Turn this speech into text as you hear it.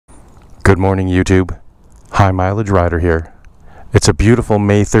Good morning, YouTube. High Mileage Rider here. It's a beautiful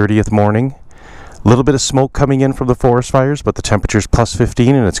May 30th morning. A little bit of smoke coming in from the forest fires, but the temperature's plus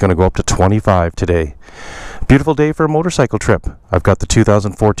 15 and it's going to go up to 25 today. Beautiful day for a motorcycle trip. I've got the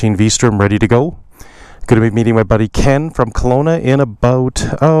 2014 V-Strom ready to go. Going to be meeting my buddy Ken from Kelowna in about,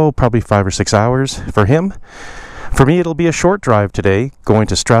 probably 5 or 6 hours for him. For me, it'll be a short drive today, going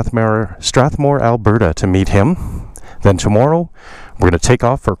to Strathmore, Alberta to meet him. Then tomorrow, we're going to take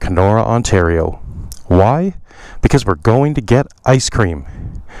off for Kenora, Ontario. Why? Because we're going to get ice cream.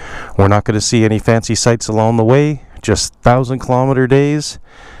 We're not going to see any fancy sights along the way, just 1,000-kilometer days,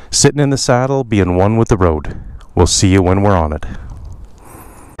 sitting in the saddle, being one with the road. We'll see you when we're on it.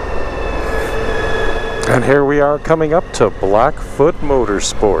 And here we are coming up to Blackfoot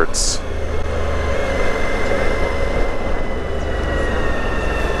Motorsports.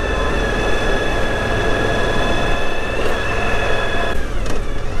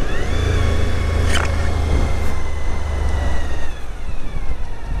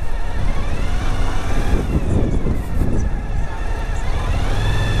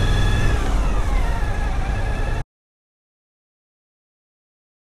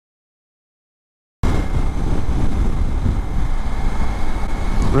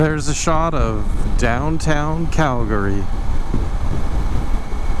 There's a shot of downtown Calgary.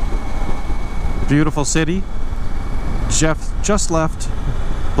 Beautiful city. Jeff just left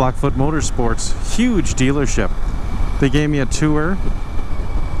Blackfoot Motorsports. Huge dealership. They gave me a tour.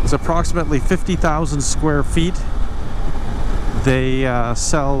 It's approximately 50,000 square feet. They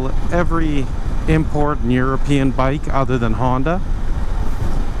sell every import and European bike other than Honda.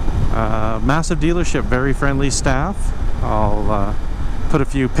 Massive dealership, very friendly staff. I'll put a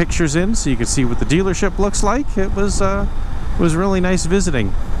few pictures in so you can see what the dealership looks like. It was really nice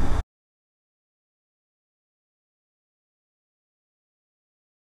visiting.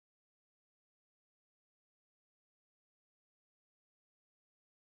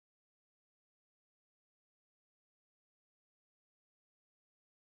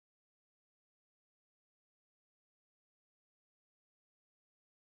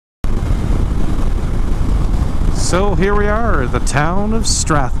 So here we are, the town of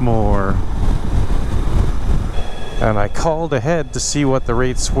Strathmore. And I called ahead to see what the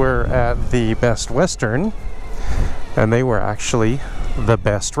rates were at the Best Western, and they were actually the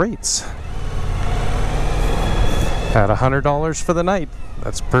best rates. At $100 for the night.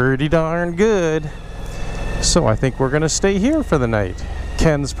 That's pretty darn good. So I think we're gonna stay here for the night.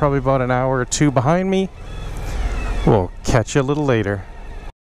 Ken's probably about an hour or two behind me. We'll catch you a little later.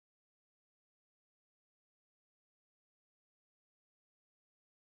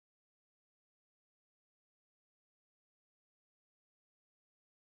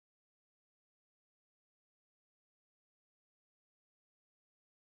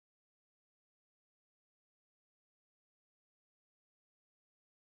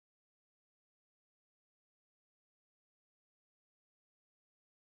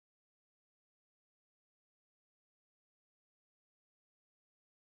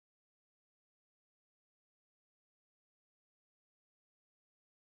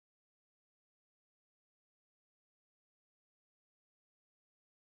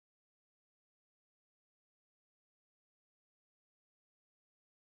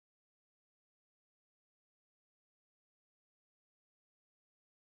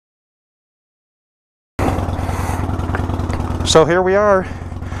 So here we are,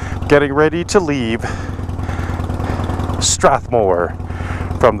 getting ready to leave Strathmore.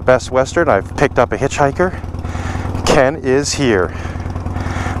 From the Best Western, I've picked up a hitchhiker. Ken is here.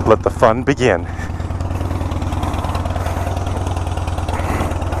 Let the fun begin.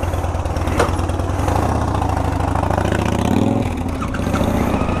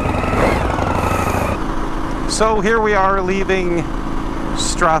 So here we are leaving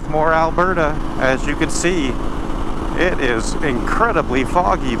Strathmore, Alberta. As you can see, it is incredibly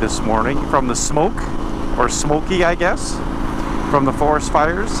foggy this morning from the smoke, or smoky I guess, from the forest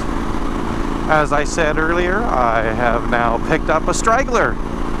fires. As I said earlier, I have now picked up a straggler.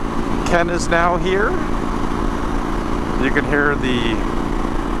 Ken is now here. You can hear the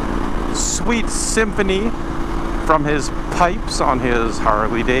sweet symphony from his pipes on his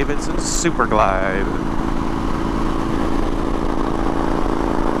Harley Davidson Super Glide.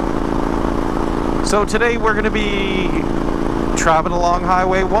 So today we're going to be traveling along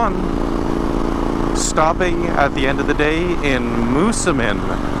Highway 1, stopping at the end of the day in Moosomin,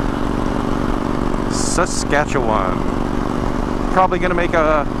 Saskatchewan. Probably going to make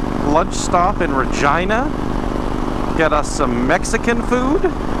a lunch stop in Regina, get us some Mexican food.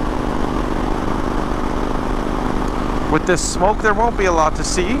 With this smoke there won't be a lot to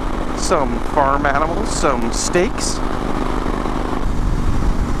see, some farm animals, some steaks.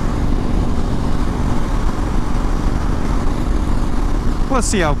 Let's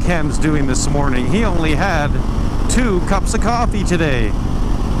see how Ken's doing this morning. He only had 2 cups of coffee today.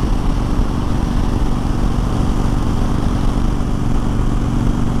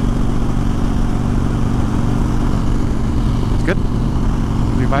 It's good.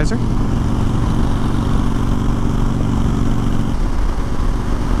 New visor.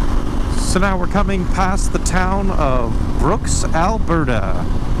 So now we're coming past the town of Brooks, Alberta.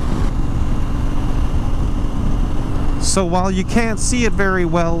 So while you can't see it very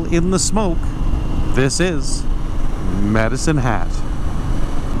well in the smoke, this is Medicine Hat.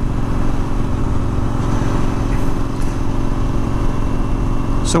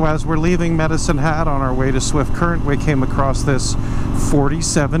 So as we're leaving Medicine Hat on our way to Swift Current, we came across this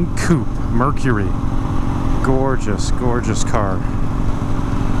 47 Coupe Mercury. Gorgeous, gorgeous car.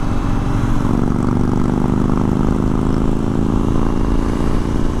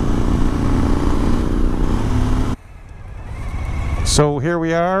 So here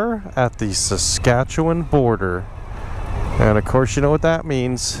we are at the Saskatchewan border, and of course you know what that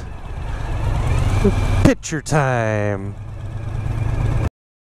means. Picture time!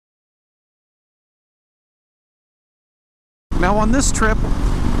 Now on this trip,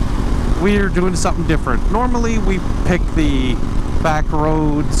 we're doing something different. Normally we pick the back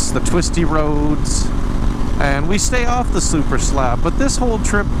roads, the twisty roads, and we stay off the super slab, but this whole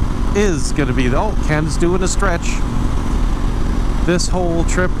trip is going to be, oh, Ken's doing a stretch. This whole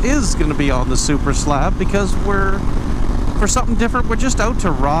trip is going to be on the super slab because for something different, we're just out to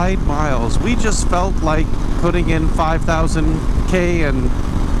ride miles. We just felt like putting in 5,000 K in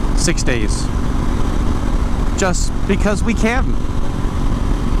 6 days. Just because we can.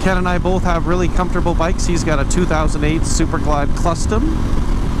 Ken and I both have really comfortable bikes. He's got a 2008 Super Glide Custom,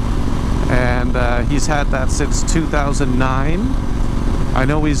 and he's had that since 2009. I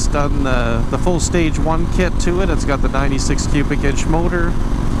know he's done the full stage 1 kit to it. It's got the 96 cubic inch motor.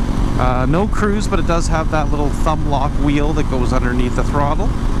 No cruise, but it does have that little thumb lock wheel that goes underneath the throttle.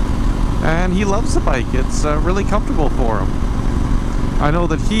 And he loves the bike. It's really comfortable for him. I know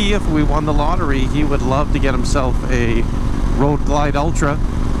that if we won the lottery, he would love to get himself a Road Glide Ultra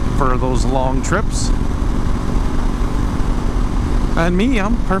for those long trips. And me,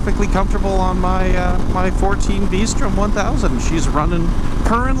 I'm perfectly comfortable on my my 14 V-Strom 1000. She's running,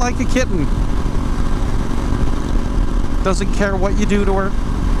 purring like a kitten. Doesn't care what you do to her.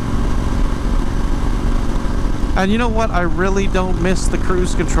 And you know what? I really don't miss the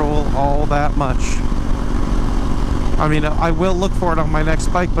cruise control all that much. I mean, I will look for it on my next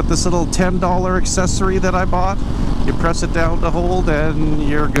bike, but this little $10 accessory that I bought, you press it down to hold and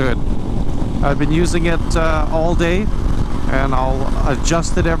you're good. I've been using it all day, and I'll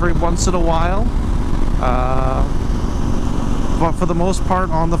adjust it every once in a while. But for the most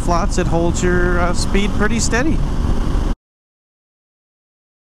part, on the flats, it holds your speed pretty steady.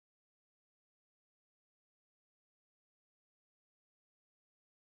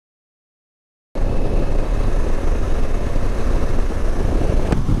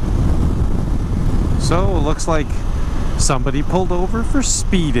 So, it looks like somebody pulled over for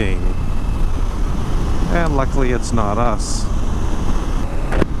speeding. And luckily it's not us.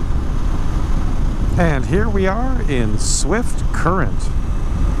 And here we are in Swift Current.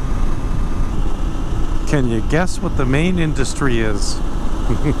 Can you guess what the main industry is?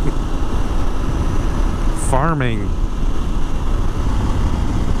 Farming.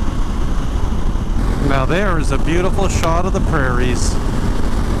 Now there is a beautiful shot of the prairies.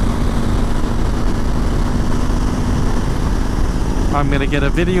 I'm gonna get a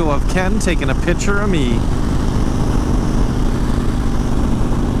video of Ken taking a picture of me.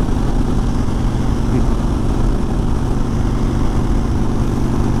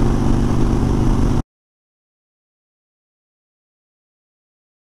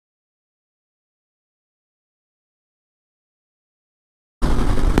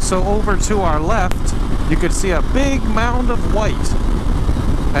 So over to our left, you could see a big mound of white.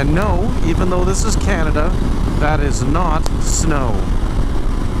 And no, even though this is Canada, that is not snow.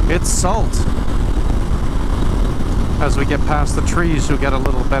 It's salt. As we get past the trees, you'll get a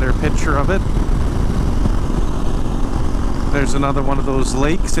little better picture of it. There's another one of those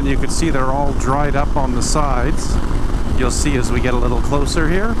lakes, and you can see they're all dried up on the sides. You'll see as we get a little closer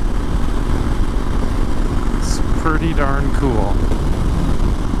here. It's pretty darn cool.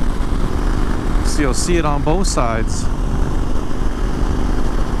 So you'll see it on both sides.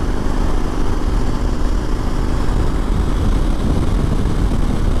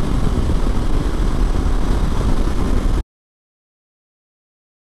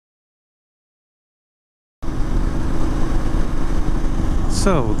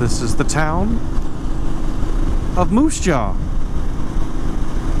 So, this is the town of Moose Jaw.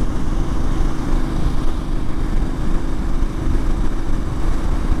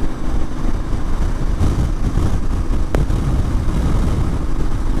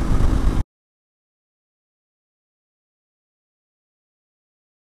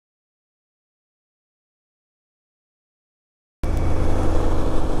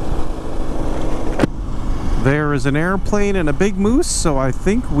 There is an airplane and a big moose, so I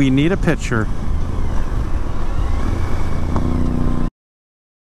think we need a picture.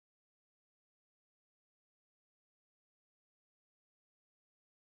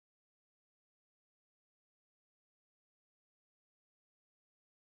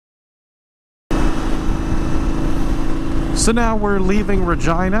 So now we're leaving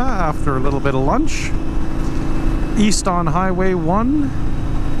Regina after a little bit of lunch. East on Highway 1.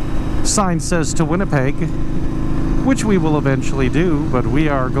 Sign says to Winnipeg, which we will eventually do, but we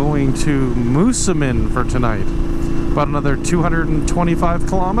are going to Moosomin for tonight. About another 225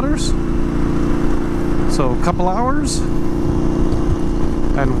 kilometers. So a couple hours,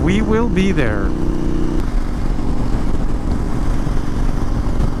 and we will be there.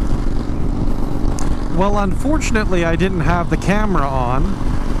 Well, unfortunately, I didn't have the camera on,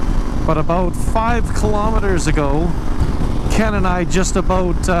 but about 5 kilometers ago, Ken and I just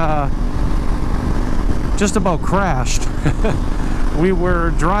about crashed. We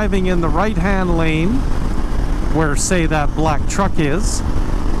were driving in the right-hand lane, where, say, that black truck is,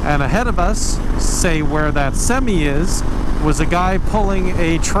 and ahead of us, say, where that semi is, was a guy pulling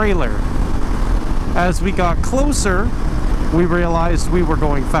a trailer. As we got closer, we realized we were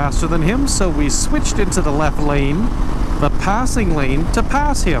going faster than him, so we switched into the left lane, the passing lane, to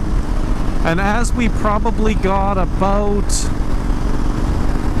pass him. And as we probably got about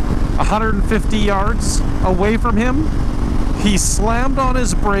 150 yards away from him, he slammed on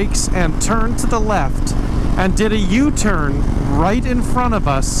his brakes and turned to the left and did a U-turn right in front of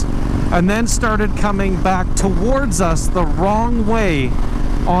us, and then started coming back towards us the wrong way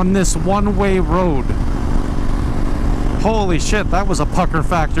on this one-way road. Holy shit, that was a pucker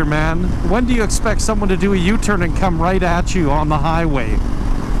factor, man. When do you expect someone to do a U-turn and come right at you on the highway?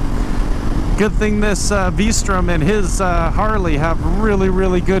 Good thing this V-Strom and his Harley have really,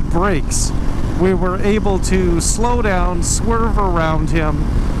 really good brakes. We were able to slow down, swerve around him,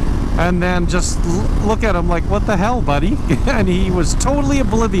 and then just look at him like, what the hell, buddy? And he was totally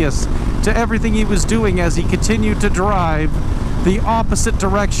oblivious to everything he was doing as he continued to drive the opposite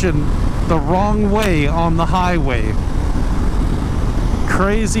direction, the wrong way on the highway.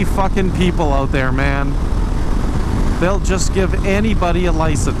 Crazy fucking people out there, man. They'll just give anybody a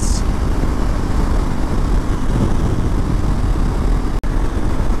license.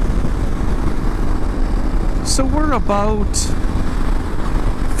 So we're about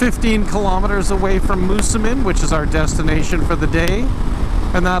 15 kilometers away from Moosomin, which is our destination for the day.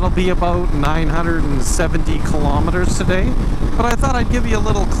 And that'll be about 970 kilometers today. But I thought I'd give you a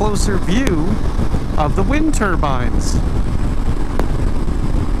little closer view of the wind turbines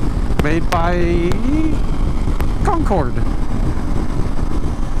made by Concord.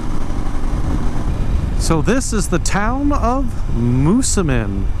 So this is the town of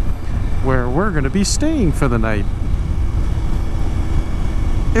Moosomin, where we're going to be staying for the night.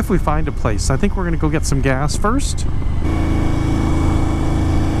 If we find a place. I think we're going to go get some gas first.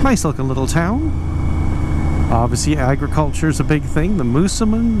 Nice looking little town. Obviously agriculture is a big thing. The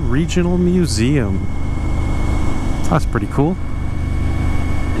Moosomin Regional Museum. That's pretty cool.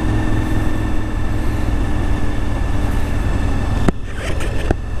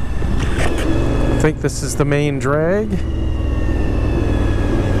 I think this is the main drag.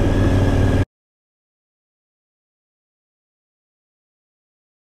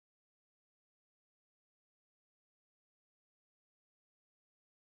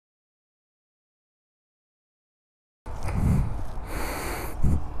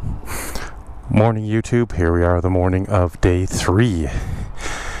 Morning YouTube, here we are the morning of day 3.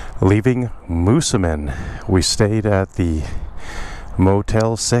 Leaving Moosomin. We stayed at the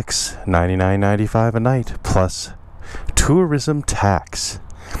Motel 6, $99.95 a night, plus tourism tax.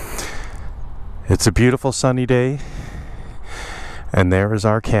 It's a beautiful sunny day, and there is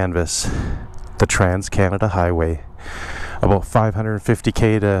our canvas, the Trans-Canada Highway. About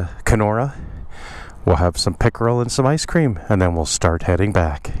 550k to Kenora. We'll have some pickerel and some ice cream, and then we'll start heading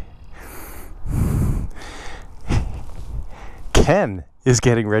back. Ken is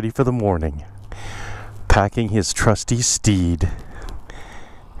getting ready for the morning, packing his trusty steed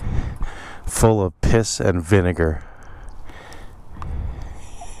full of piss and vinegar.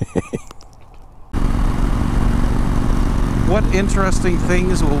 What What interesting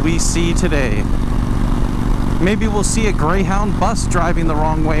things will we see today? Maybe we'll see a Greyhound bus driving the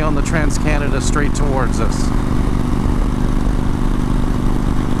wrong way on the Trans-Canada straight towards us.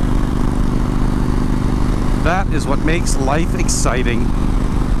 That is what makes life exciting.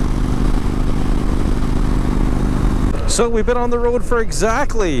 So we've been on the road for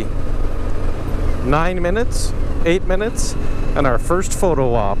exactly 9 minutes, 8 minutes, and our first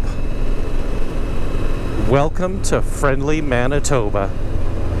photo op. Welcome to friendly Manitoba.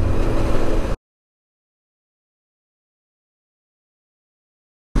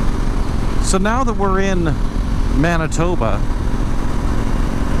 So now that we're in Manitoba,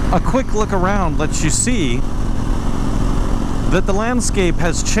 a quick look around lets you see that the landscape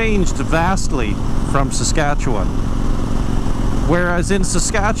has changed vastly from Saskatchewan. Whereas in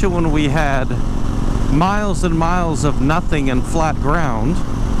Saskatchewan we had miles and miles of nothing and flat ground,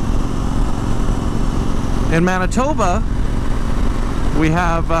 in Manitoba we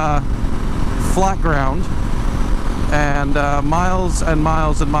have flat ground and miles and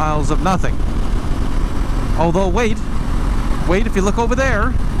miles and miles of nothing. Although wait, if you look over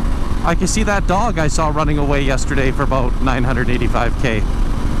there, I can see that dog I saw running away yesterday for about 985k.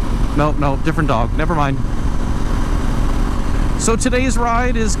 No, different dog, never mind. So today's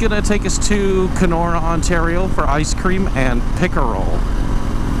ride is gonna take us to Kenora, Ontario for ice cream and pickerel.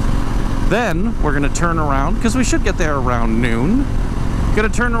 Then we're gonna turn around, because we should get there around noon. Gonna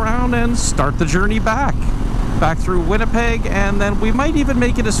turn around and start the journey back through Winnipeg, and then we might even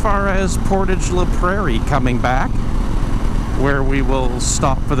make it as far as Portage-la Prairie coming back, where we will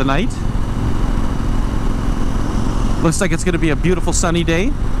stop for the night. Looks like it's gonna be a beautiful sunny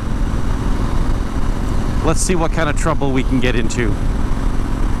day. Let's see what kind of trouble we can get into.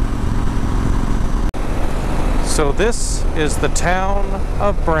 So this is the town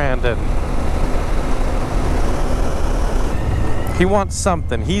of Brandon. He wants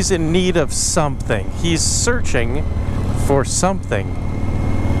something. He's in need of something. He's searching for something.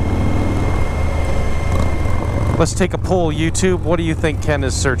 Let's take a poll, YouTube. What do you think Ken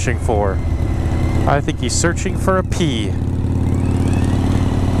is searching for? I think he's searching for a pea.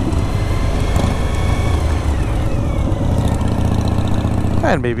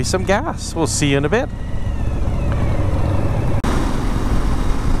 And maybe some gas. We'll see you in a bit.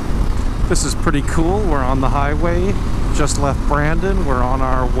 This is pretty cool. We're on the highway. Just left Brandon. We're on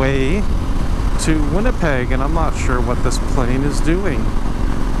our way to Winnipeg, and I'm not sure what this plane is doing.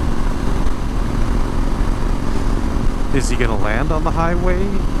 Is he gonna land on the highway?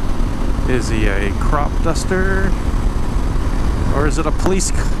 Is he a crop duster? Or is it a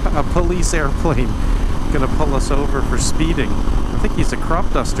police airplane gonna pull us over for speeding? I think he's a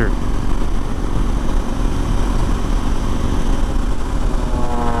crop duster.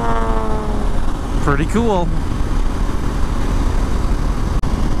 Pretty cool.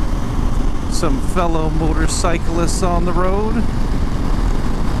 Some fellow motorcyclists on the road.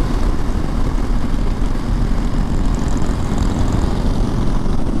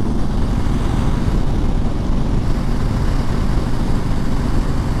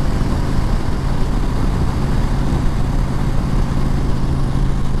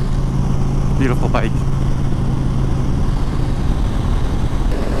 Beautiful bike.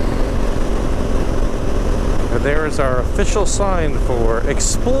 And there is our official sign for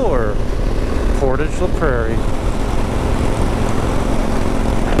Explore Portage-la Prairie.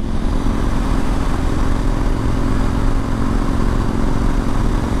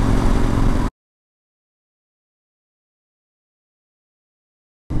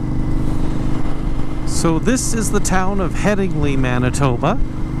 So this is the town of Headingley, Manitoba.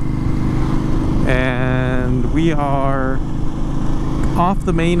 And we are off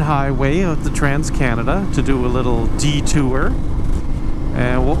the main highway of the Trans-Canada to do a little detour.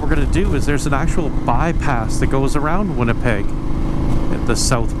 And what we're going to do is there's an actual bypass that goes around Winnipeg at the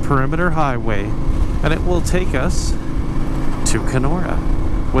South Perimeter Highway, and it will take us to Kenora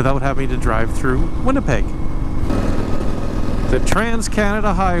without having to drive through Winnipeg. The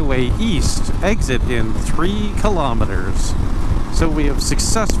Trans-Canada Highway East exit in 3 kilometers. So we have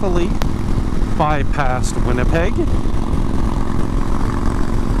successfully bypassed Winnipeg,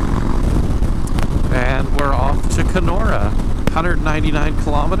 and we're off to Kenora. 199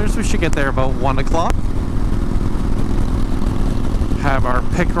 kilometers. We should get there about 1 o'clock. Have our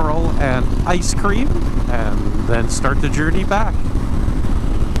pickerel and ice cream, and then start the journey back.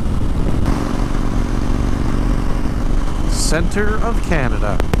 Center of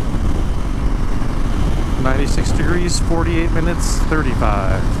Canada. 96 degrees, 48 minutes,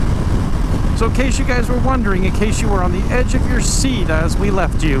 35. So in case you guys were wondering, in case you were on the edge of your seat as we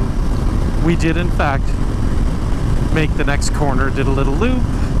left you, we did in fact make the next corner. Did a little loop,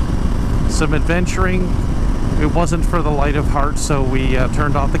 some adventuring. It wasn't for the light of heart, so we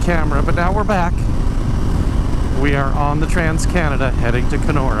turned off the camera, but now we're back. We are on the Trans-Canada heading to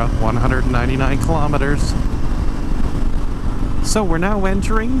Kenora, 199 kilometers. So we're now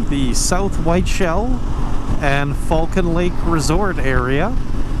entering the South Whiteshell and Falcon Lake Resort area.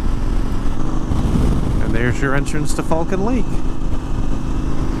 And there's your entrance to Falcon Lake.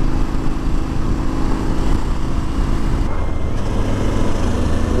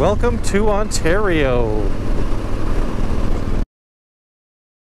 Welcome to Ontario.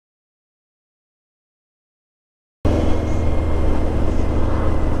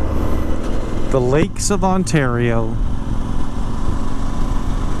 The Lakes of Ontario.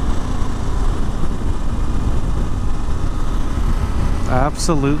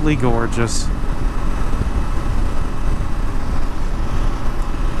 Absolutely gorgeous.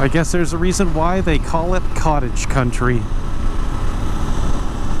 I guess there's a reason why they call it cottage country.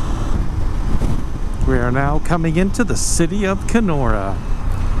 We are now coming into the city of Kenora.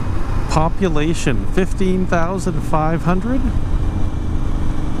 Population 15,500.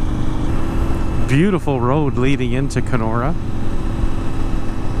 Beautiful road leading into Kenora.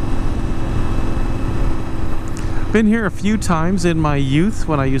 Been here a few times in my youth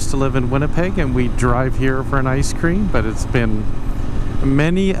when I used to live in Winnipeg, and we'd drive here for an ice cream, but it's been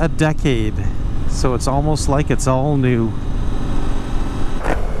many a decade, so it's almost like it's all new.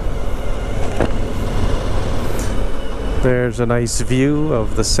 There's a nice view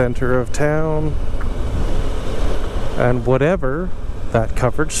of the center of town and whatever that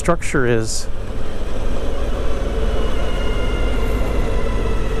covered structure is.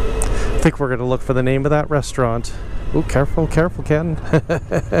 I think we're going to look for the name of that restaurant. Oh, careful, careful, Ken.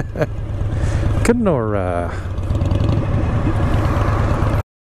 Kenora.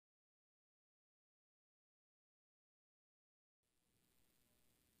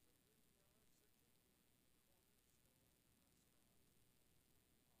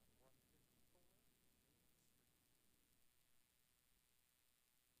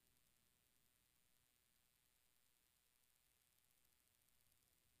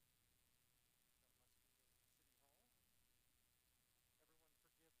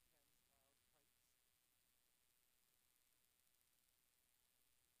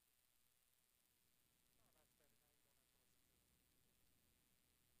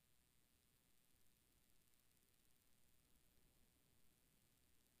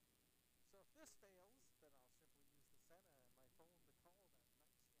 So if this fails, then I'll simply use the Senna and my phone to call that nice young lady again.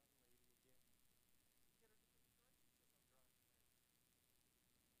 Get her to give me directions as I'm driving there.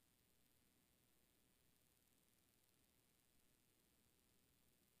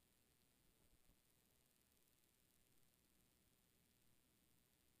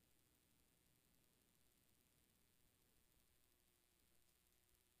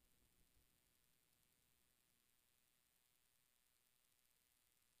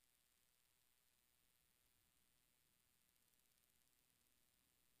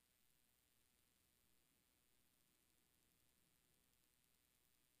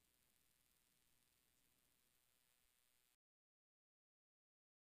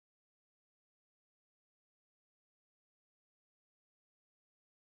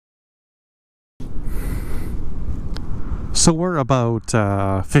 So we're about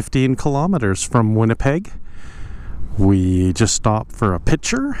 15 kilometers from Winnipeg. We just stopped for a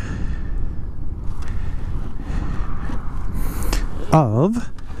picture of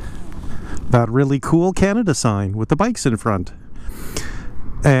that really cool Canada sign with the bikes in front.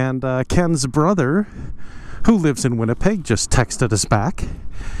 And Ken's brother, who lives in Winnipeg, just texted us back.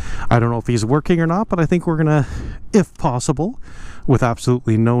 I don't know if he's working or not, but I think we're gonna, if possible, with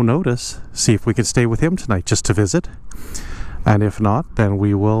absolutely no notice, see if we can stay with him tonight just to visit. And if not, then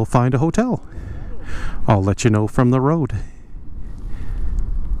we will find a hotel. I'll let you know from the road.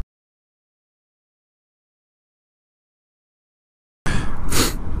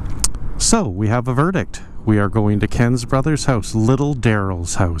 So, we have a verdict. We are going to Ken's brother's house, Little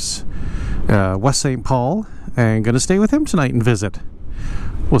Daryl's house, West St. Paul, and going to stay with him tonight and visit.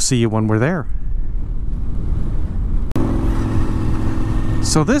 We'll see you when we're there.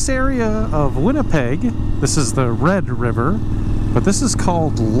 So this area of Winnipeg, this is the Red River, but this is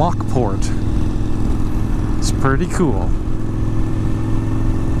called Lockport. It's pretty cool.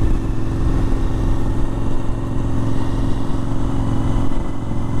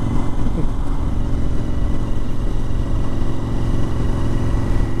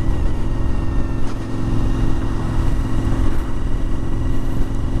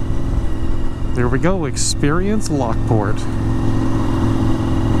 There we go, experience Lockport.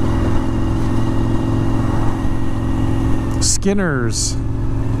 Skinner's.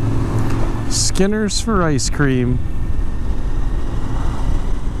 Skinner's for ice cream.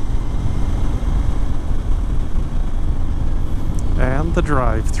 And the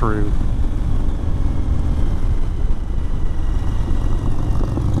drive-through.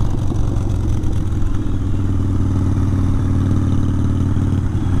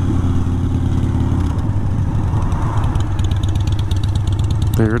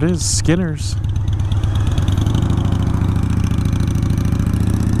 There it is, Skinner's.